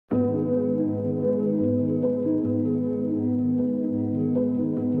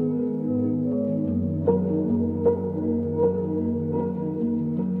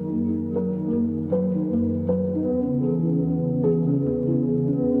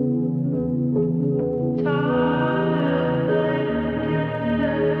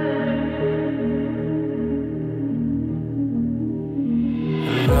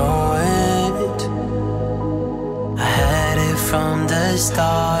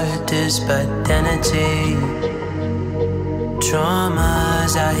tired, this bad energy.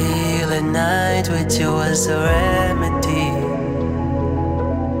 Traumas I heal at night, with you as a remedy.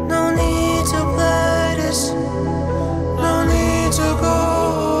 No need to play this, no need to go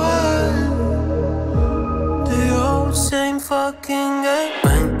away. The old same fucking game.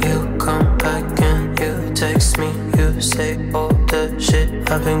 When you come back and you text me, you say all the shit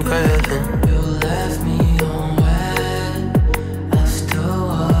I've been craving. You left me on red after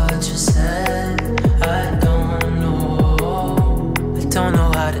what you said. I don't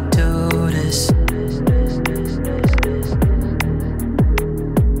know how to do this,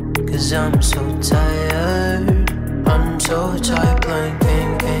 'cause I'm so tired. I'm so tired playing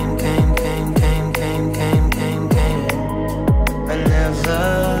game. I'll never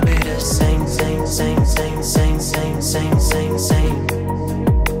be the same.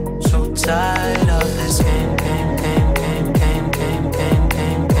 So tired of this game.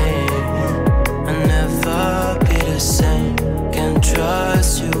 I'll never be the same. Can't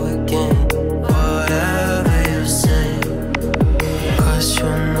trust you again, whatever you say. 'Cause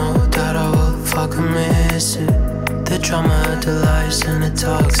you know that I will fucking miss it. The drama, the lies and the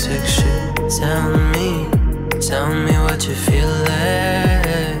toxic shit. Tell me what you're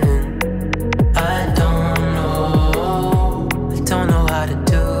feeling. I don't know how to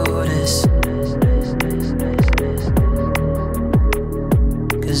do this,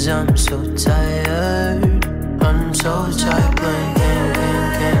 'cause I'm so tired. I'm so tired playing game.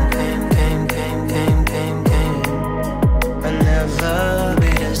 I'll never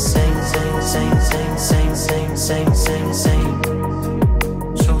be the same.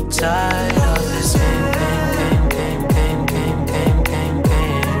 So tired.